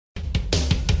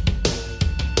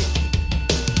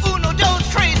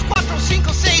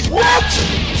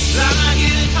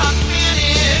talk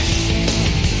finish.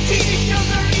 TV shows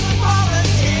or even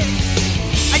politics.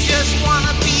 I just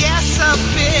wanna BS a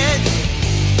bit.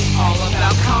 All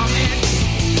about comics.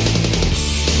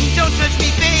 Don't judge me,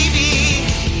 baby.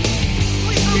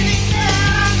 Please don't think that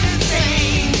I'm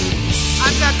insane.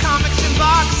 I've got comics in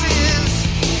boxes,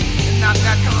 and I've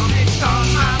got comics on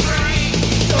my brain.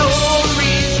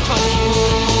 Stories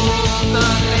told, the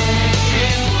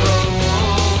legend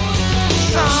grows.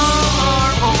 Some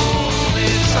are old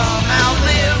and some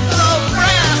outlive the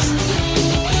rest.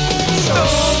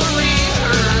 Stories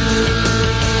heard,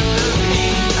 the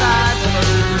things I've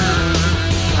heard,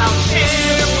 I'll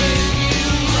share with you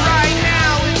right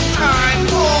now. It's time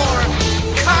for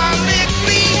Comic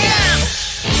BS.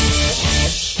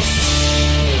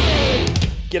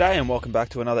 G'day and welcome back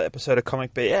to another episode of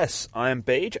Comic BS. I am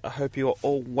Beej. I hope you are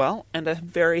all well and a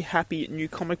very happy new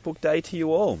comic book day to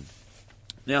you all.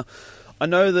 Now, I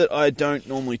know that I don't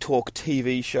normally talk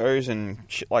TV shows and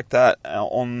shit like that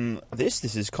on this.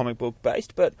 This is comic book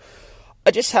based, but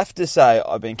I just have to say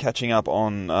I've been catching up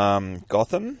on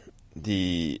Gotham,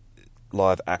 the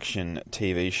live action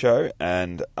TV show,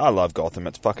 and I love Gotham.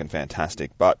 It's fucking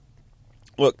fantastic. But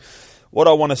look, what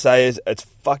I want to say is it's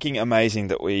fucking amazing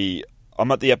that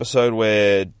I'm at the episode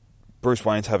where Bruce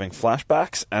Wayne's having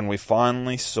flashbacks, and we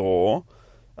finally saw,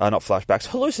 not flashbacks,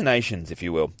 hallucinations, if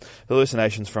you will.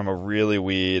 Hallucinations from a really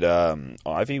weird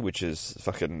Ivy, which is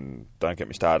fucking, don't get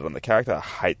me started on the character. I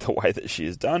hate the way that she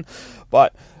is done.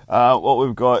 But what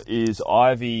we've got is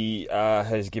Ivy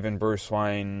has given Bruce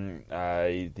Wayne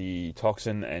the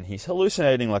toxin, and he's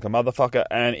hallucinating like a motherfucker,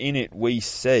 and in it we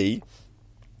see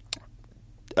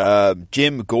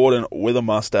Jim Gordon with a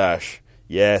mustache.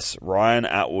 Yes, Ryan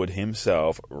Atwood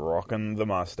himself, rocking the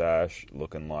mustache,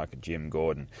 looking like Jim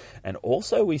Gordon. And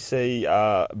also we see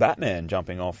Batman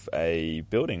jumping off a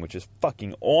building, which is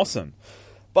fucking awesome.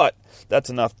 But that's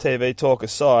enough TV talk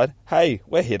aside. Hey,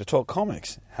 we're here to talk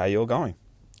comics. How you all going?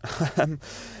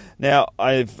 Now,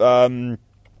 I've,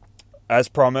 as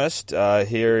promised,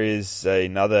 here is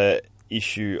another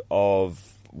issue of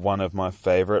one of my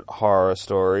favourite horror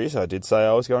stories. I did say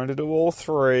I was going to do all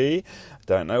three.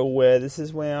 Don't know where this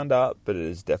is wound up, but it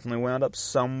is definitely wound up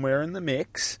somewhere in the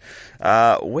mix.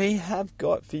 We have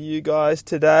got for you guys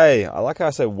today, like I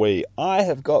say we, I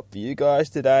have got for you guys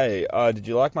today. Did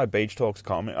you like my Beach Talks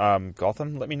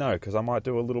Gotham? Let me know, because I might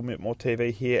do a little bit more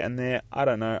TV here and there. I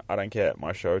don't know. I don't care.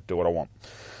 My show, do what I want.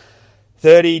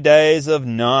 30 Days of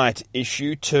Night,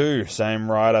 issue 2.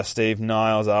 Same writer, Steve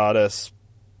Niles, artist,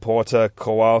 Porter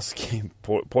Kowalski,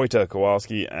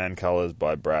 and colours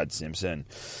by Brad Simpson.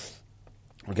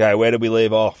 Okay, where did we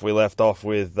leave off? We left off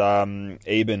with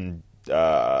Eben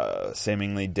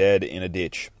seemingly dead in a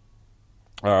ditch.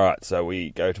 Alright, so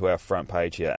we go to our front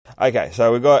page here. Okay,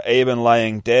 so we've got Eben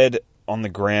laying dead on the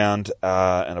ground,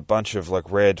 and a bunch of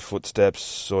like red footsteps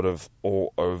sort of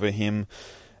all over him,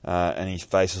 and his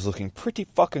face is looking pretty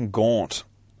fucking gaunt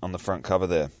on the front cover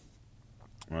there.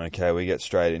 Okay, we get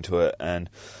straight into it, and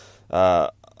I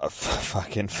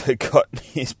fucking forgotten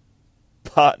his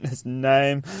partner's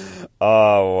name.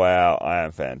 Oh, wow, I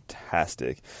am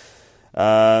fantastic.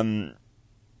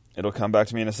 It'll come back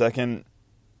to me in a second.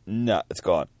 No, it's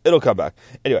gone. It'll come back.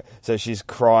 Anyway, so she's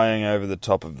crying over the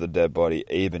top of the dead body.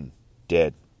 Eben,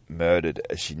 dead, murdered,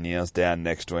 as she kneels down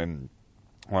next to him.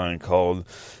 Cold,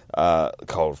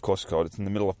 of course cold. It's in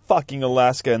the middle of fucking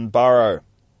Alaska and Burrow.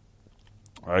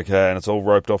 Okay, and it's all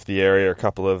roped off the area. A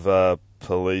couple of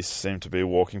police seem to be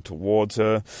walking towards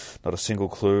her. Not a single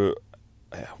clue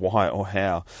why or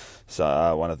how.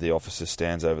 So one of the officers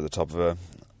stands over the top of her.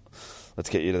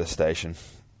 Let's get you to the station.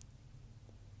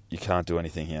 You can't do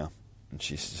anything here. And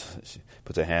she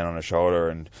puts her hand on her shoulder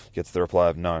and gets the reply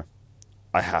of, no,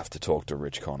 I have to talk to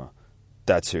Rich Connor.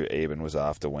 That's who Eben was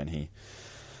after when he...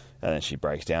 And then she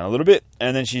breaks down a little bit,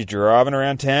 and then she's driving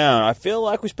around town. I feel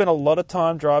like we spent a lot of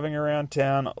time driving around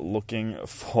town looking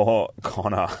for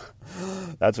Connor.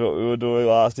 That's what we were doing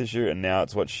last issue, and now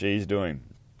it's what she's doing.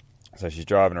 So she's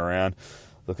driving around,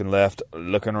 looking left,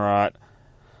 looking right.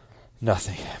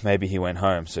 Nothing. Maybe he went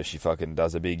home, so she fucking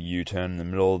does a big U-turn in the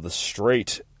middle of the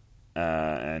street,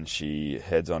 and she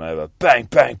heads on over. Bang,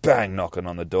 bang, bang, knocking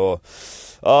on the door.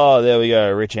 Oh, there we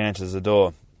go. Rich answers the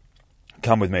door.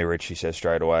 Come with me, Rich, he says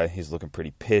straight away. He's looking pretty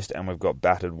pissed, and we've got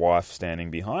battered wife standing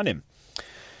behind him.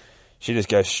 She just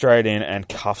goes straight in and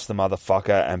cuffs the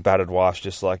motherfucker, and battered wife's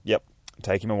just like, yep,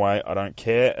 take him away, I don't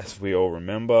care. As we all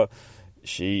remember,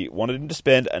 she wanted him to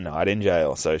spend a night in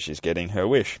jail, so she's getting her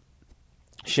wish.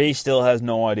 She still has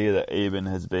no idea that Eben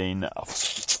has been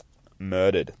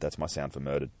murdered. That's my sound for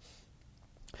murdered.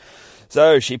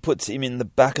 So she puts him in the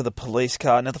back of the police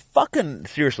car. Now,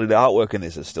 seriously, the artwork in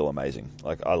this is still amazing.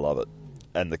 Like, I love it.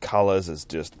 And the colours is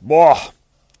just,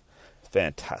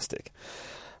 fantastic.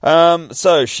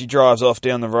 So she drives off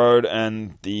down the road,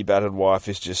 and the battered wife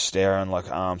is just staring,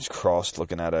 like, arms crossed,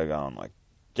 looking at her, going, like,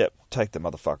 yep, take the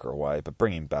motherfucker away, but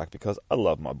bring him back, because I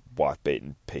love my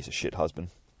wife-beaten piece of shit husband.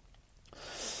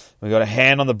 We got a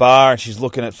hand on the bar, and she's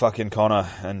looking at fucking Connor,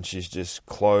 and she's just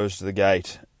closed the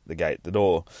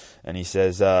door, and he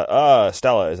says,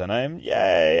 Stella is her name.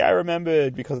 Yay, I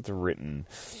remembered, because it's written.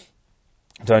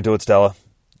 Don't do it, Stella.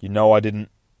 You know I didn't.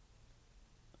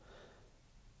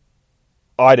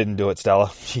 I didn't do it,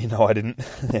 Stella. You know I didn't.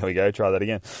 There we go, try that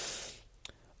again.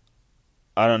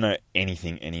 I don't know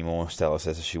anything anymore, Stella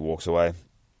says as she walks away.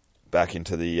 Back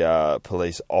into the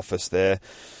police office there.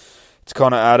 It's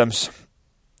Connor Adams.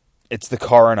 It's the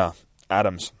coroner,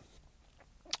 Adams.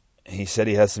 He said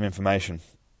he has some information.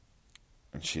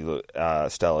 And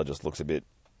Stella just looks a bit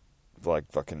like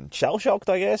fucking shell-shocked,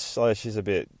 I guess. So she's a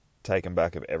bit taken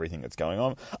back of everything that's going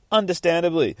on.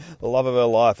 Understandably, the love of her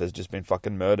life has just been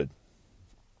fucking murdered.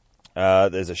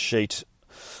 There's a sheet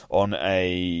on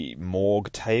a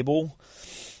morgue table,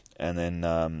 and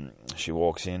then she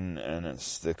walks in, and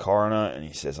it's the coroner, and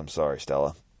he says, "I'm sorry,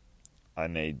 Stella. I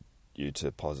need you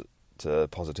to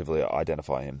positively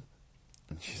identify him."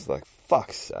 And she's like,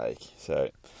 "Fuck's sake!" So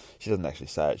she doesn't actually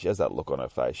say it. She has that look on her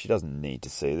face. She doesn't need to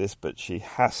see this, but she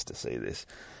has to see this.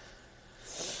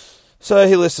 So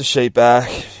he lifts the sheet back.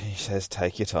 He says,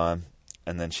 "Take your time,"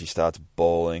 and then she starts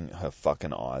bawling her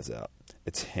fucking eyes out.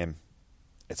 It's him.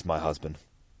 It's my husband.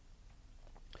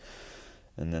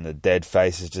 And then the dead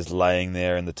face is just laying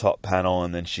there in the top panel,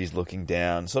 and then she's looking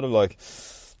down, sort of like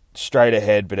straight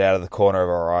ahead, but out of the corner of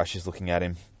her eye, she's looking at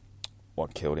him.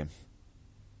 What killed him?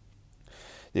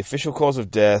 The official cause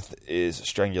of death is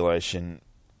strangulation.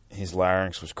 His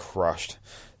larynx was crushed.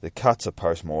 The cuts are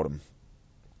post-mortem,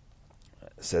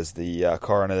 says the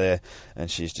coroner there, and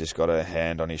she's just got her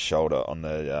hand on his shoulder, on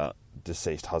the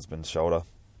deceased husband's shoulder.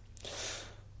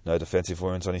 No defensive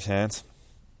wounds on his hands.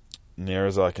 Near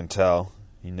as I can tell,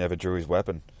 he never drew his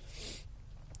weapon.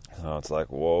 So it's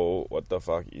like, whoa, what the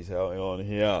fuck is going on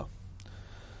here?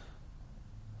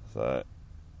 So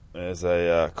there's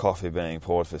a coffee being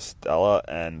poured for Stella,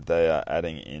 and they are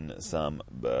adding in some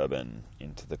bourbon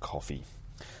into the coffee.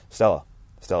 Stella,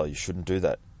 you shouldn't do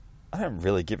that. I don't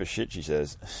really give a shit, she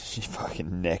says. She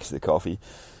fucking necks the coffee.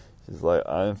 She's like,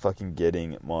 I'm fucking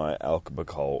getting my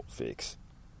alcohol fix.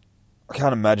 I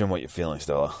can't imagine what you're feeling,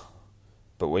 Stella,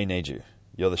 but we need you.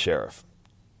 You're the sheriff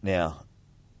now,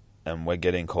 and we're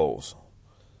getting calls.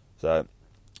 So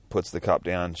puts the cup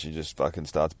down. She just fucking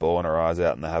starts bawling her eyes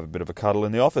out, and they have a bit of a cuddle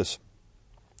in the office.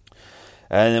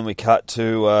 And then we cut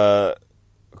to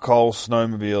Cole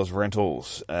Snowmobiles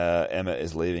Rentals. Emmett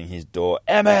is leaving his door.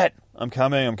 Emmett, I'm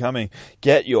coming.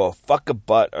 Get your fucker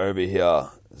butt over here,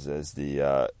 says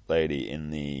the lady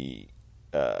in the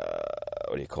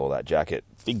what do you call that jacket?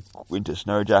 Big winter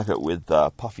snow jacket with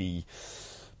puffy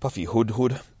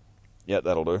hood. Yeah,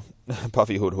 that'll do.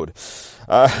 Puffy hood.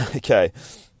 Okay.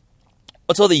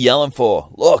 What's all the yelling for?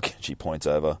 Look, she points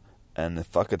over, and the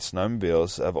fucking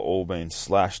snowmobiles have all been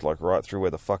slashed, like right through where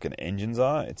the fucking engines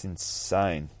are. It's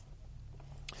insane.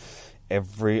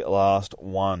 Every last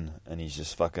one. And he's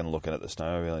just fucking looking at the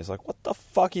snowmobile. He's like, what the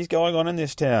fuck is going on in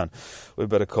this town? We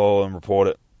better call and report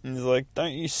it. And he's like,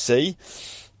 don't you see?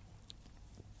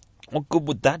 What good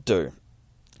would that do?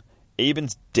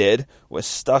 Eben's dead. We're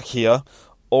stuck here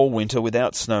all winter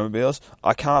without snowmobiles.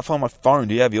 I can't find my phone.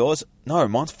 Do you have yours? No,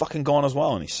 mine's fucking gone as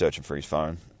well. And he's searching for his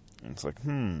phone. And it's like,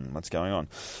 what's going on?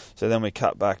 So then we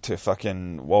cut back to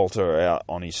fucking Walter out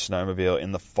on his snowmobile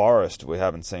in the forest. We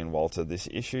haven't seen Walter this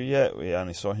issue yet. We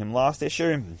only saw him last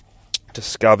issue.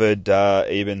 Discovered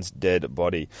Eben's dead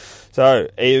body. So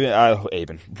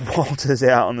Walter's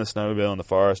out on the snowmobile in the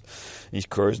forest. He's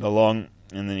cruising along,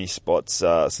 and then he spots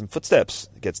some footsteps.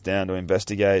 Gets down to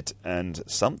investigate, and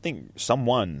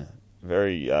someone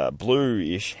very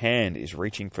bluish hand is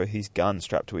reaching for his gun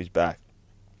strapped to his back.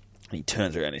 He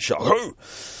turns around and shot. Who?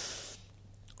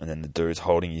 And then the dude's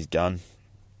holding his gun,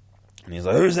 and he's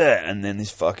like, "Who's that?" And then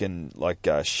this fucking like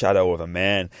shadow of a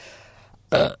man.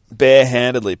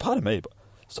 Barehandedly, pardon me, but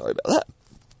sorry about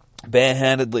that.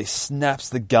 Barehandedly snaps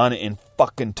the gun in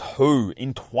fucking two,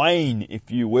 in twain,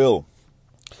 if you will,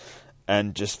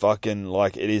 and just fucking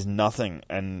like it is nothing.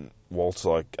 And Walt's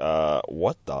like,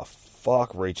 "What the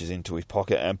fuck?" Reaches into his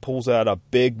pocket and pulls out a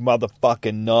big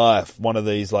motherfucking knife. One of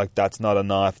these, like, that's not a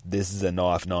knife. This is a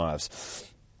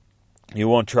knives. You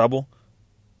want trouble?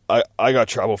 I got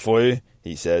trouble for you,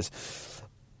 he says.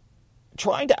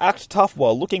 Trying to act tough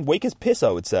while looking weak as piss, I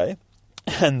would say.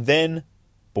 And then,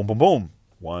 boom, boom, boom.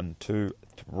 1, 2,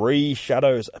 3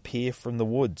 shadows appear from the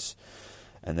woods.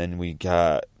 And then we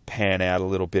pan out a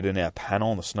little bit in our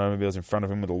panel, and the snowmobile's in front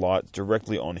of him with the light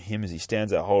directly on him as he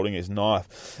stands there holding his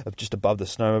knife just above the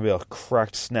snowmobile.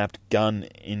 Cracked, snapped gun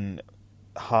in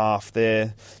half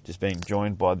there, just being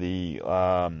joined by the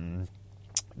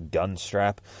gun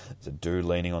strap. There's a dude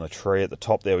leaning on a tree at the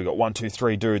top there. We got 1, 2,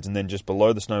 3 dudes, and then just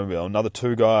below the snowmobile, another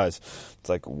 2 guys. It's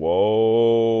like,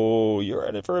 whoa, you're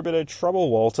in it for a bit of trouble,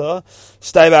 Walter.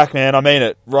 Stay back, man. I mean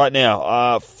it right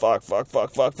now. Fuck.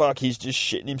 He's just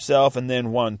shitting himself. And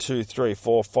then 1, 2, 3,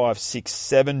 4, 5, 6,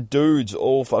 7 dudes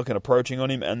all fucking approaching on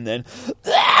him, and then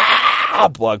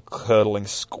blood curdling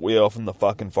squeal from the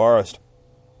fucking forest.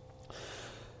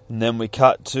 And then we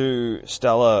cut to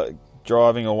Stella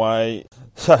driving away.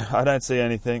 So, I don't see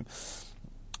anything.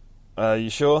 You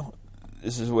sure?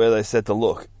 This is where they said to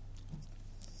look.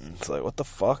 It's like, what the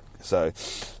fuck? So,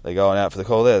 they're going out for the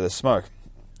call there. There's smoke.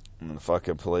 And the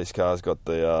fucking police car's got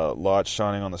the lights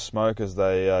shining on the smoke as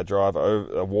they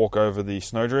walk over the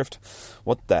snowdrift.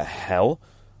 What the hell?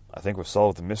 I think we've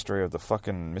solved the mystery of the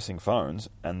fucking missing phones.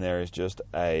 And there is just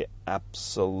a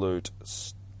absolute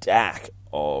stack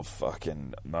of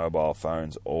fucking mobile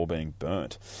phones all being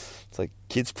burnt. It's like,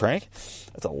 kids prank?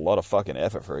 That's a lot of fucking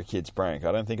effort for a kid's prank.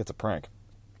 I don't think it's a prank.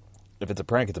 If it's a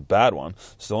prank, it's a bad one.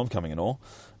 Storm coming and all.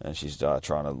 And she's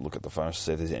trying to look at the phones to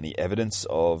see if there's any evidence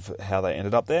of how they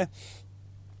ended up there.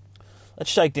 Let's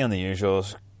shake down the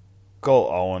usuals. Call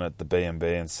Owen at the B&B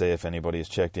and see if anybody has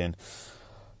checked in.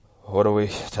 What do we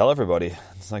tell everybody?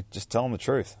 It's like, just tell them the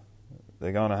truth.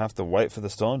 They're going to have to wait for the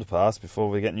storm to pass before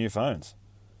we get new phones.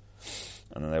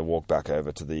 And then they walk back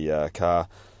over to the car.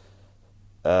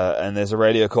 And there's a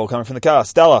radio call coming from the car.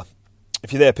 Stella,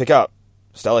 if you're there, pick up.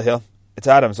 Stella here. It's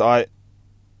Adams. I'm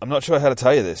not sure how to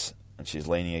tell you this. And she's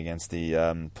leaning against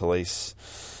the police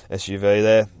SUV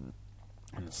there.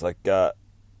 And it's like,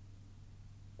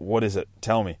 what is it?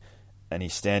 Tell me. And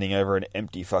he's standing over an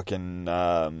empty fucking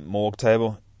morgue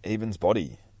table. Eben's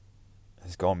body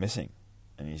has gone missing.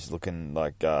 And he's looking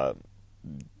like...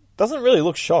 doesn't really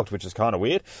look shocked, which is kind of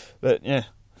weird. But, yeah.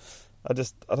 I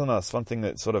don't know. It's one thing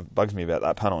that sort of bugs me about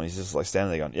that panel. He's just like standing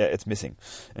there going, yeah, it's missing.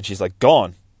 And she's like,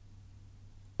 gone.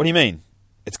 What do you mean?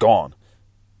 It's gone.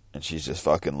 And she's just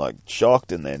fucking like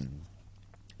shocked. And then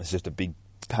it's just a big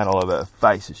panel of her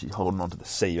face as she's holding onto the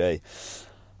CV.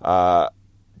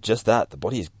 Just that. The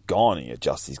body is gone. He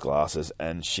adjusts his glasses.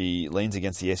 And she leans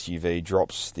against the SUV,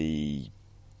 drops the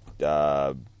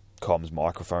comms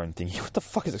microphone thingy. What the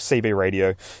fuck is a CB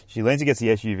radio? She leans against the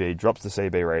SUV, drops the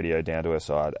CB radio down to her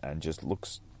side, and just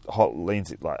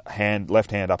leans like left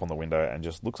hand up on the window, and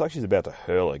just looks like she's about to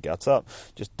hurl her guts up,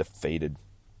 just defeated.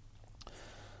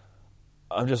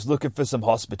 I'm just looking for some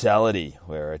hospitality.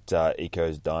 We're at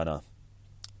Eco's Diner.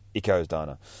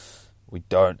 We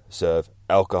don't serve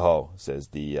alcohol, says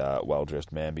the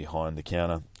well-dressed man behind the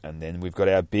counter. And then we've got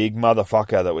our big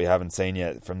motherfucker that we haven't seen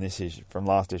yet from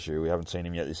last issue. We haven't seen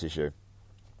him yet this issue.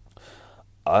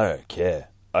 I don't care.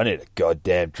 I need a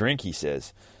goddamn drink, he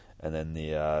says. And then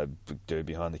the big dude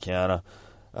behind the counter.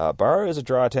 Borough is a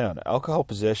dry town. Alcohol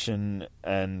possession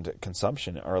and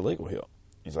consumption are illegal here.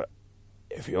 He's like,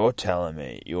 if you're telling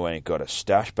me you ain't got a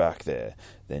stash back there,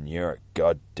 then you're a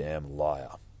goddamn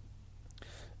liar.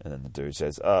 And then the dude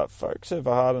says, folks have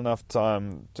a hard enough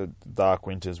time to dark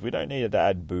winters. We don't need to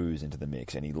add booze into the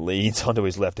mix. And he leans onto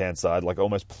his left-hand side, like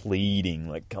almost pleading,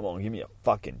 like, come on, give me a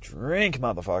fucking drink,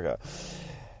 motherfucker.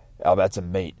 How about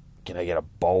some meat? Can I get a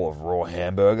bowl of raw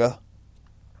hamburger?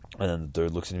 And then the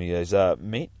dude looks at me and goes,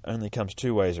 meat only comes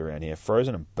 2 ways around here,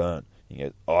 frozen and burnt. He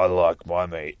goes, I like my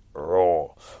meat raw.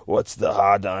 What's the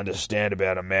hard to understand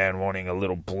about a man wanting a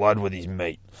little blood with his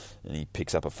meat? And he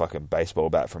picks up a fucking baseball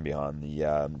bat from behind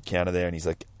the counter there, and he's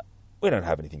like, we don't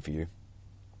have anything for you.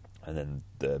 And then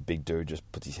the big dude just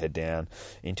puts his head down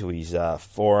into his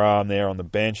forearm there on the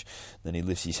bench. Then he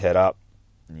lifts his head up,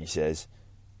 and he says,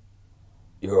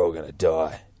 you're all going to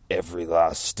die. Every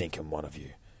last stinking one of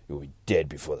you. You'll be dead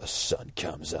before the sun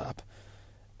comes up.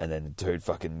 And then the dude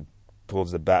fucking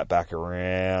pulls the bat back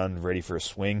around, ready for a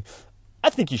swing. I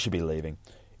think you should be leaving.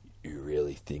 You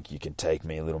really think you can take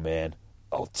me, little man?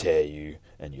 I'll tear you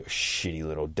and your shitty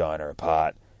little diner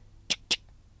apart.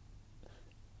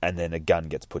 And then a gun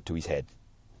gets put to his head.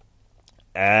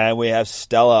 And we have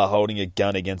Stella holding a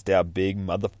gun against our big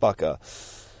motherfucker.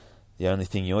 The only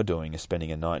thing you're doing is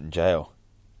spending a night in jail.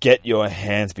 Get your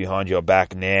hands behind your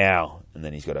back now. And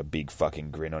then he's got a big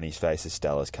fucking grin on his face as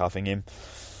Stella's cuffing him.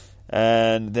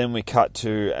 And then we cut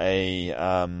to a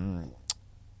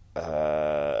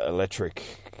electric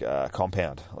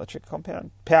compound. Electric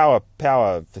compound? Power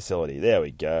facility. There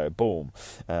we go. Boom.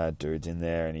 Dude's in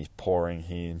there and he's pouring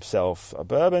himself a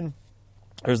bourbon.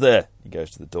 Who's there? He goes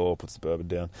to the door, puts the bourbon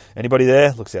down. Anybody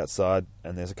there? Looks outside,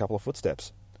 and there's a couple of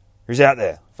footsteps. Who's out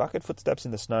there? Fucking footsteps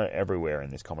in the snow everywhere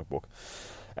in this comic book.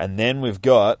 And then we've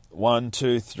got 1,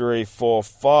 2, 3, 4,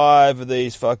 5 of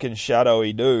these fucking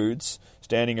shadowy dudes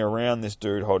standing around this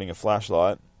dude holding a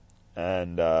flashlight.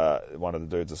 And one of the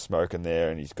dudes is smoking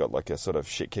there, and he's got like a sort of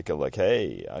shit kicker, like,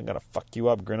 hey, I'm going to fuck you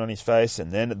up, grin on his face.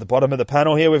 And then at the bottom of the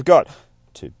panel here, we've got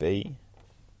to be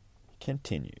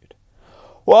continued.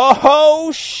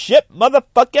 Whoa, shit,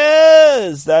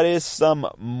 motherfuckers! That is some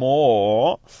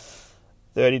more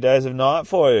 30 Days of Night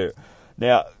for you.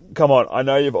 Now, come on, I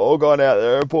know you've all gone out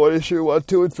there and bought issue 1,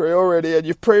 2, and 3 already, and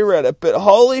you've pre-read it, but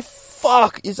holy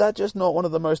fuck, is that just not one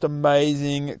of the most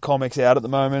amazing comics out at the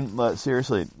moment? Like,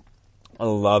 seriously,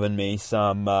 I'm loving me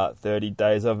some 30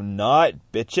 Days of Night,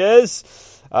 bitches.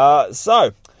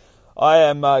 So, I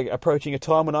am approaching a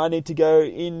time when I need to go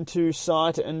into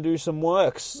site and do some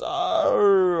work. So,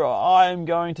 I'm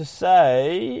going to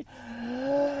say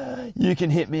you can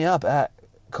hit me up at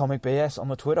Comic BS on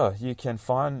the Twitter. You can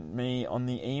find me on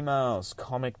the emails,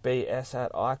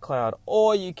 comicbs@iCloud,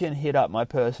 or you can hit up my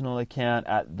personal account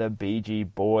at the BG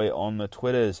Boy on the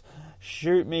Twitters.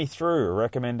 Shoot me through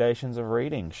recommendations of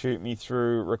reading. Shoot me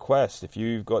through requests. If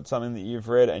you've got something that you've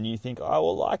read and you think I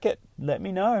will like it, let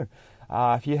me know.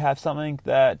 If you have something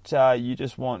that you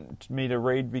just want me to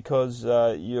read because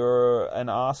you're an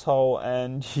asshole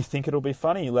and you think it'll be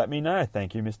funny, let me know.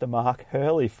 Thank you, Mr. Mark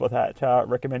Hurley, for that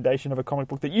recommendation of a comic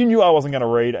book that you knew I wasn't going to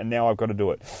read, and now I've got to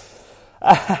do it.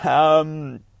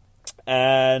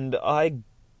 And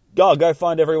go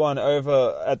find everyone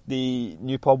over at the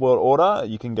New Pod World Order.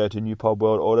 You can go to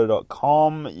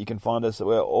newpodworldorder.com. You can find us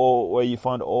where you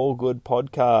find all good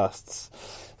podcasts.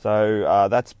 So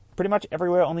that's pretty much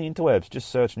everywhere on the interwebs. Just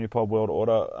search New Pod World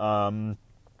Order,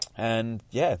 and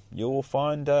yeah, you'll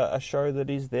find a show that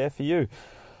is there for you.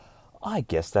 I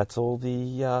guess that's all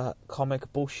the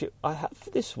comic bullshit I have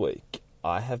for this week.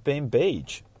 I have been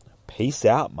Beej. Peace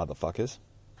out, motherfuckers.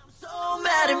 I'm so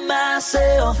mad at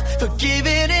myself for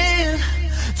giving in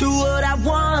to what I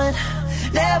want.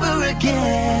 Never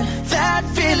again. That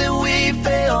feeling we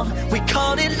felt, we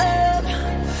called it love.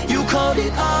 You called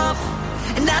it off.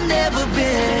 And I've never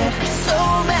been so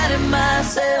mad at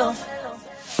myself.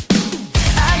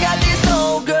 I got this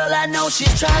old girl, I know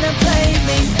she's trying to play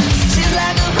me. She's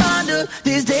like a Honda,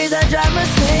 these days I drive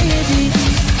Mercedes.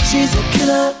 She's a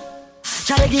killer,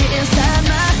 try to get inside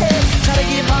my head, try to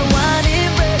get hard wine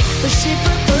and bread, but she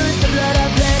prefers the blood I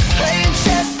bled. Playing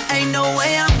chess, ain't no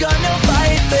way I'm gonna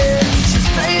fight fair. She's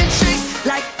playing tricks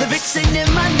like the vixen in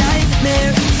my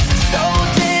nightmare. So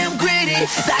damn greedy,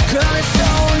 that girl is so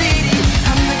needy.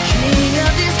 King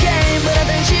of this game, but I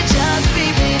think she just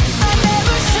beat me. I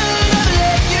never should have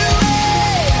let you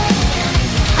in.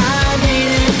 I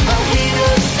needed a hit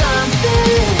of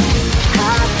something.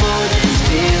 High for this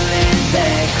feeling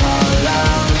they call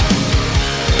love.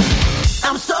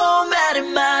 I'm so mad at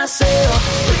myself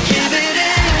for giving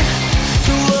in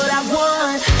to what I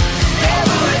want.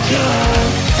 Never again.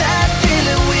 That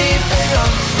feeling we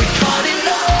felt, we called it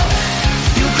love.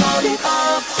 You called it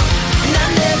off, and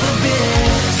I've never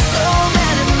been so mad,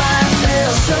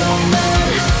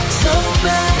 so mad.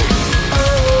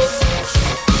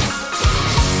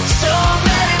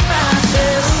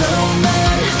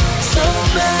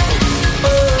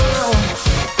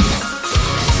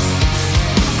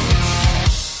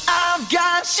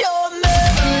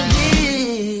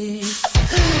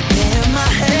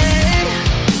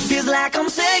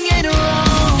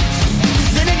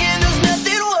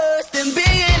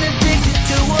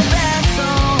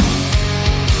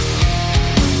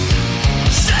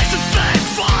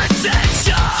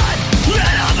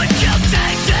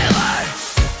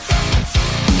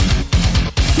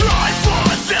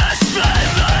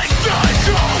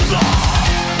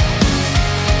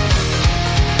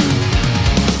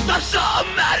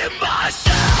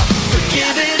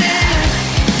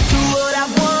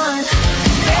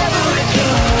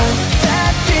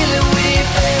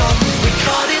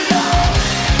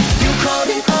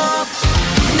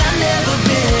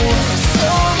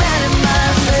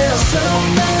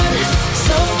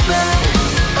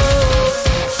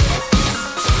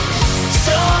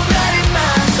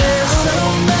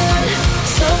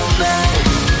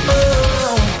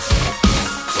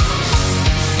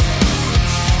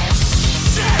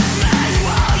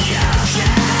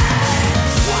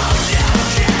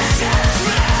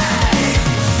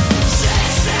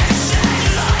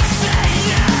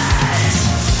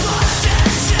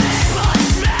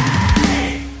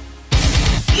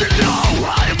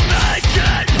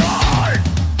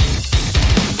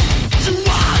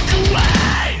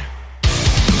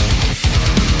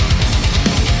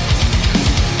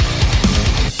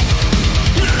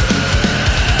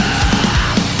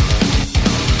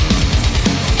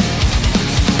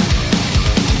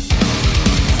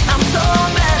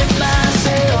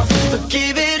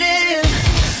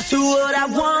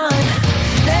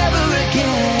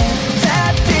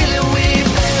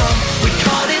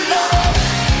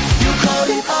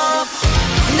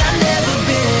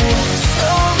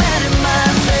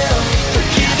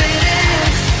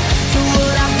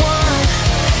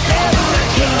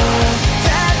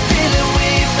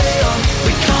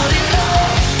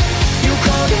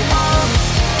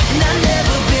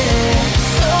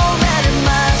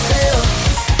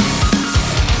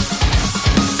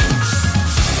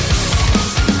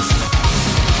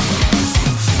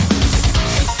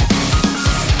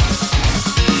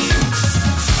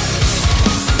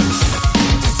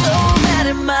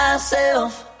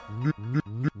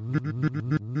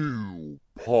 New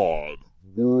Pod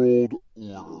World